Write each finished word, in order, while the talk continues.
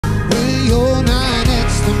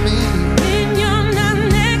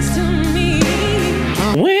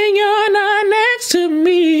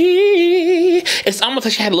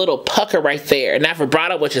almost like she had a little pucker right there, and that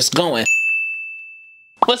vibrato was just going.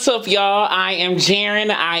 What's up, y'all? I am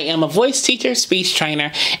Jaren. I am a voice teacher, speech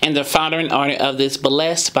trainer, and the founder and owner of this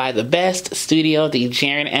Blessed by the Best studio, the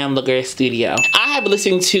Jaren M. Lager Studio. I have been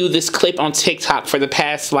listening to this clip on TikTok for the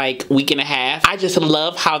past like week and a half. I just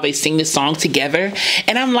love how they sing this song together,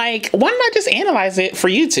 and I'm like, why not just analyze it for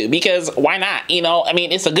YouTube? Because why not? You know, I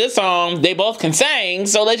mean, it's a good song. They both can sing,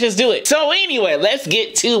 so let's just do it. So anyway, let's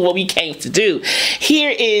get to what we came to do.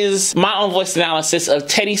 Here is my own voice analysis of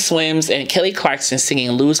Teddy SWIMS and Kelly Clarkson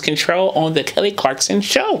singing Lose Control on the Kelly Clarkson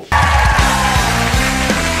Show.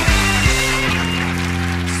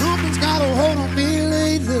 Something's got a hold on me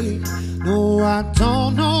lately. No, I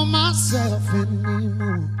don't know myself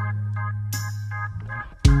anymore.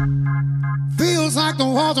 Feels like the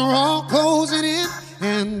walls are all closing in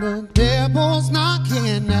and the devil's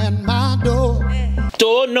knocking at my door.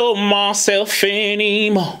 Don't know myself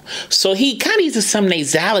anymore. So he kind of uses some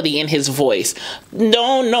nasality in his voice.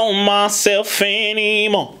 Don't know myself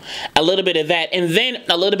anymore. A little bit of that, and then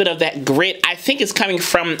a little bit of that grit. I think it's coming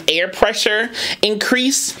from air pressure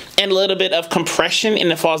increase and a little bit of compression in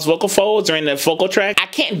the false vocal folds or in the vocal tract. I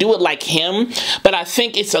can't do it like him, but I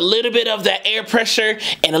think it's a little bit of that air pressure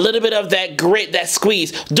and a little bit of that grit, that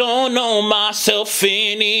squeeze. Don't know myself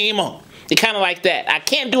anymore. Kind of like that. I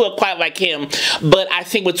can't do it quite like him, but I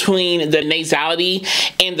think between the nasality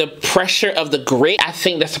and the pressure of the grit, I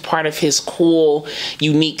think that's a part of his cool,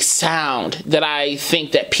 unique sound that I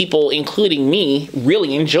think that people, including me,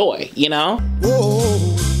 really enjoy, you know?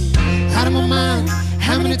 Whoa, out of my mind,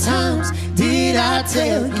 how many times did I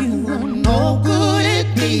tell you I'm no good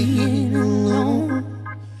at being alone?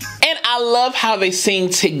 And I love how they sing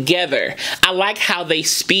together. I like how they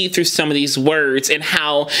speed through some of these words and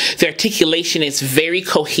how the articulation is very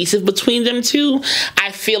cohesive between them two.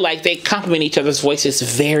 I feel like they complement each other's voices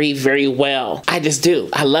very, very well. I just do.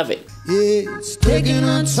 I love it. It's taking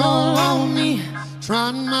a toll on me,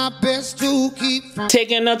 trying my best to keep from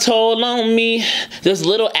taking a toll on me. There's a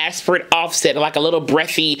little aspirate offset, like a little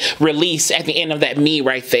breathy release at the end of that me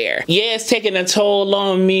right there. Yeah, it's taking a toll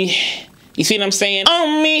on me. You see what I'm saying?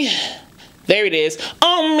 On me. There it is.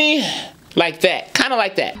 On me. Like that. Kind of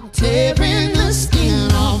like that. tearing the skin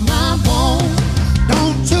off my bones.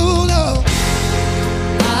 Don't you know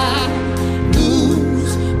I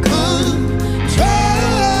lose control.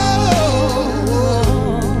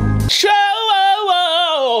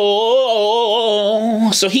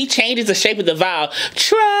 So he changes the shape of the vowel.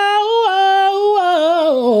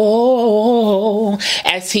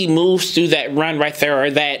 As he moves through that run right there,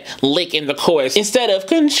 or that lick in the chorus. Instead of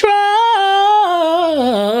control,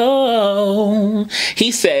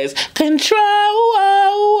 he says control.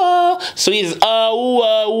 So he's at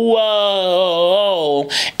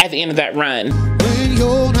the end of that run. when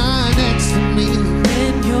you're not next to me.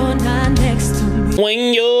 When you're not next to me.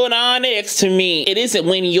 When you're not next to me. It isn't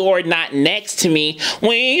when you're not next to me.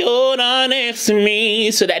 When you're not next to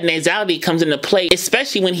me. So that nasality comes into play,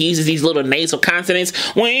 especially when he uses these little nasal consonants.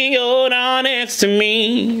 When you're not next to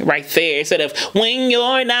me. Right there. Instead of when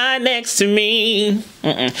you're not next to me.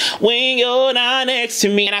 When you're not next to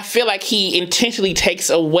me. And I feel like he intentionally takes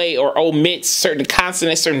away or omits certain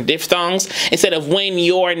consonants, certain diphthongs. Instead of when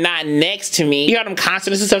you're not next to me. You hear them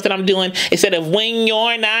consonants and stuff that I'm doing? Instead of when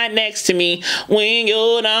you're not next to me. When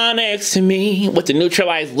you're not next to me. With the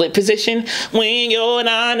neutralized lip position. When you're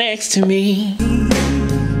not next to me.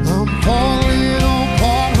 I'm falling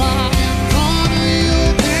apart right in front of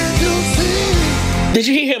you. Can't you see? Did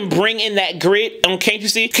you hear him bring in that grit on Can't You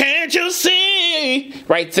See? Can't you see?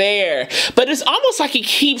 Right there. But it's almost like he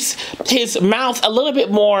keeps his mouth a little bit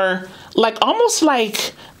more, like almost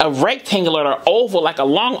like a rectangle or oval, like a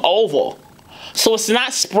long oval. So it's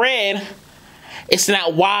not spread. It's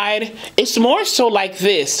not wide. It's more so like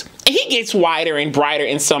this. And he gets wider and brighter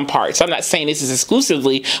in some parts. I'm not saying this is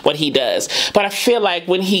exclusively what he does, but I feel like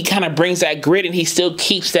when he kind of brings that grit and he still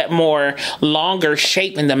keeps that more longer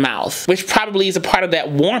shape in the mouth, which probably is a part of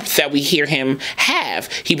that warmth that we hear him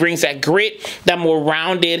have. He brings that grit, that more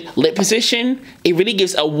rounded lip position. It really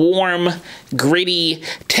gives a warm, gritty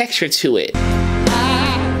texture to it.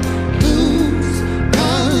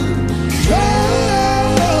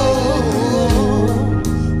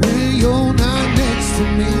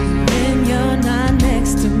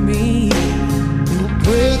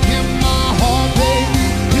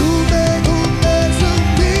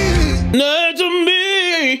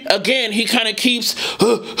 Again, he kind of keeps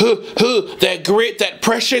that grit, that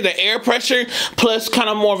pressure, the air pressure, plus kind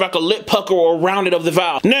of more of like a lip pucker or rounded of the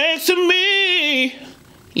vowel. Next to me.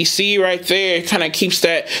 You see right there, it kind of keeps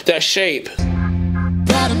that shape.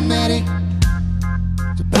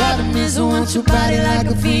 promise I want your body like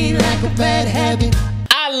a fiend, like a bad habit.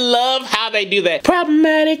 I love how they do that.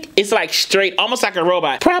 Problematic. It's like straight, almost like a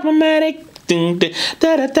robot. Problematic. You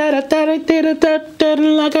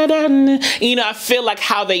know, I feel like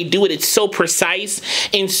how they do it, it's so precise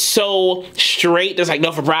and so straight. There's like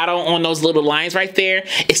no vibrato on those little lines right there.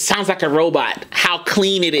 It sounds like a robot. How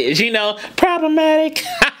clean it is, you know? Problematic.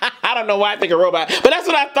 I don't know why I think a robot, but that's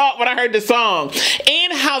what I thought when I heard the song.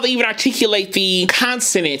 And how they even articulate the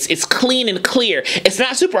consonants. It's clean and clear. It's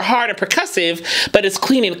not super hard and percussive, but it's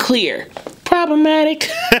clean and clear. Problematic.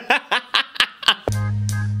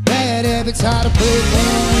 Bad habits hard to break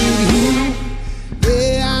with you.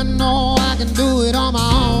 Yeah, I know I can do it on my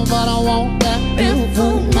own, but I want that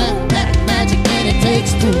beautiful magic, and it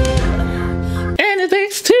takes two. And it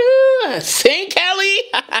takes two. Sing, Kelly.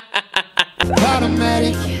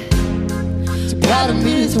 Problematic. So part of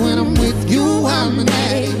me is when I'm with you, I'm an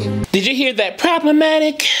addict. Did you hear that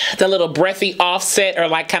problematic? The little breathy offset, or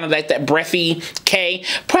like kind of like that breathy K.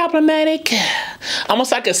 Problematic.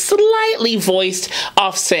 Almost like a slightly voiced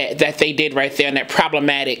offset that they did right there, and that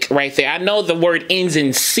problematic right there. I know the word ends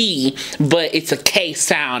in C, but it's a K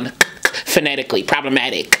sound phonetically.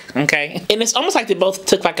 Problematic. Okay? And it's almost like they both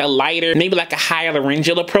took like a lighter, maybe like a higher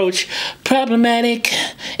laryngeal approach. Problematic.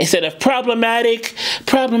 Instead of problematic,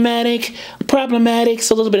 problematic, problematic.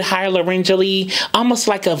 So a little bit higher laryngeally, almost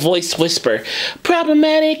like a voice whisper.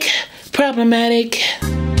 Problematic, problematic.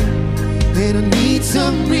 And I need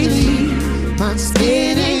some relief. My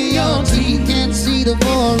skin in your teeth, can't see the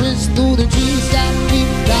forest through the trees. Got me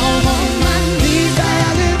down on my knees.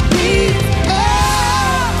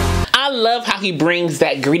 I love how he brings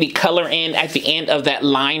that gritty color in at the end of that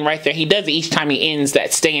line right there. He does it each time he ends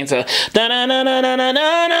that stanza.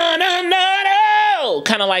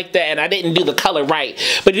 Kind of like that, and I didn't do the color right,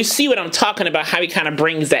 but you see what I'm talking about, how he kind of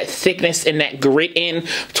brings that thickness and that grit in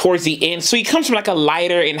towards the end. So he comes from like a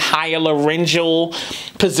lighter and higher laryngeal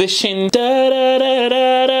position,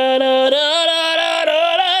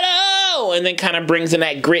 and then kind of brings in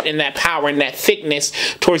that grit and that power and that thickness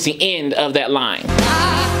towards the end of that line.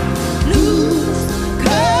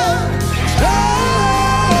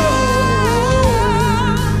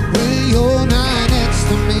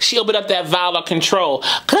 She opened up that vowel of control.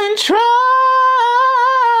 Control!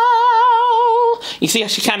 You see how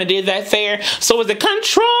she kind of did that there? So was it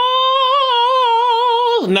control?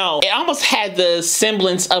 No, it almost had the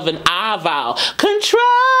semblance of an I vowel. Control!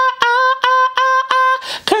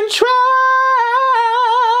 Control!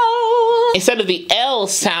 Instead of the L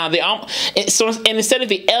sound, instead of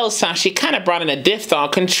the L sound, she kind of brought in a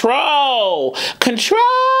diphthong. Control!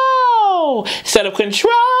 Control! Instead of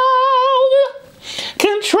control!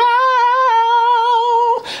 Control!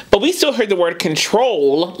 But we still heard the word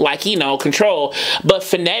control, like, you know, control. But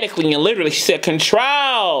phonetically and literally, she said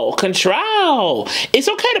control, control. It's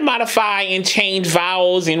okay to modify and change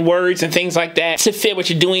vowels and words and things like that to fit what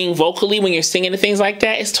you're doing vocally when you're singing and things like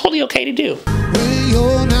that. It's totally okay to do. When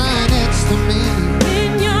you're not next to me.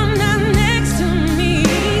 When you're not next to me.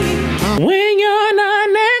 When you're not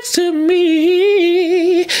next to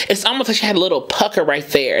me. It's almost like she had a little pucker right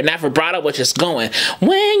there, and that vibrato was just going.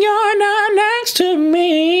 When you're not next to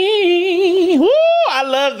me. Woo! I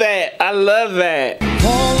love that. I love that.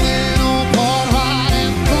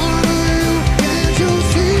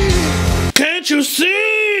 Can't you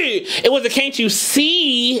see? It was a can't you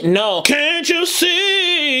see? No. Can't you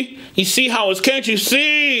see? You see how it's can't you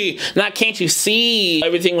see? Not can't you see.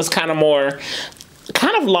 Everything was kind of more,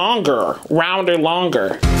 kind of longer, rounder,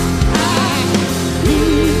 longer.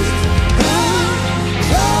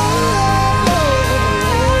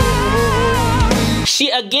 She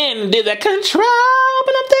again did that control,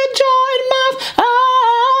 open up that jaw and mouth,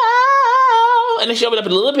 oh, and then she opened up a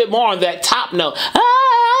little bit more on that top note, oh,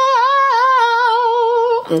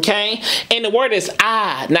 okay, and the word is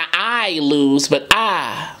I, not I lose, but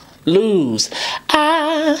I lose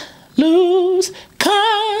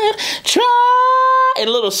control, and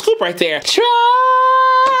a little scoop right there, try.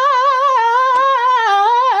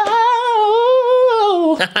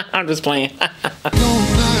 I'm just playing.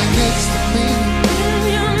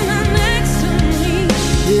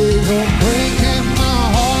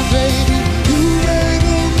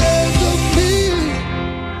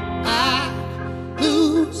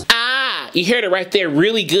 You heard it right there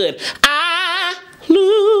really good. I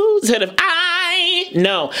lose. Instead of I,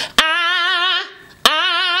 no. I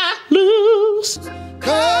lose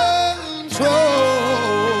control.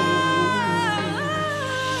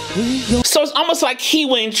 So it's almost like he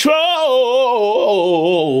went troll.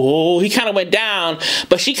 He kind of went down,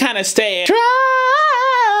 but she kind of stayed.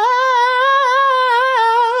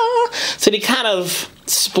 So they kind of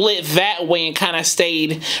split that way and kind of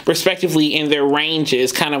stayed respectively in their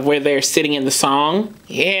ranges, kind of where they're sitting in the song.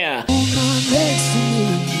 Yeah.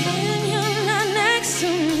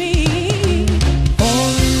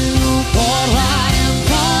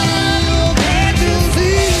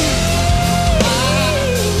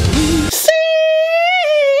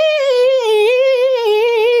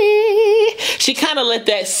 She kind of let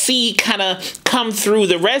that C kind of come through,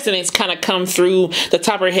 the resonance kind of come through the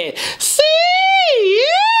top of her head. C,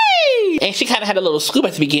 and she kind of had a little scoop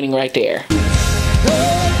at the beginning right there.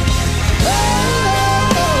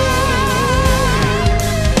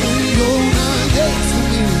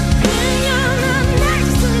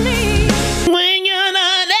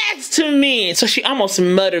 So she almost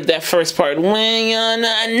muttered that first part, when you're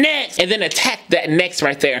not next, and then attacked that next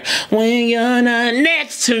right there. When you're not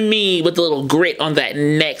next to me, with a little grit on that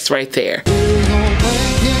next right there.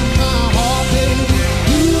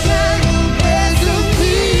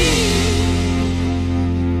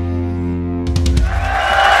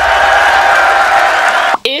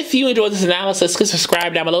 If you enjoyed this analysis, click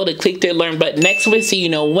subscribe down below to click the learn button next week so you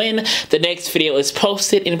know when the next video is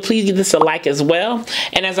posted. And please give this a like as well.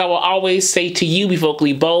 And as I will always say to you, be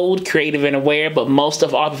vocally bold, creative, and aware, but most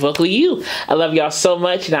of all, be vocally you. I love y'all so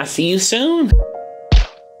much, and I'll see you soon.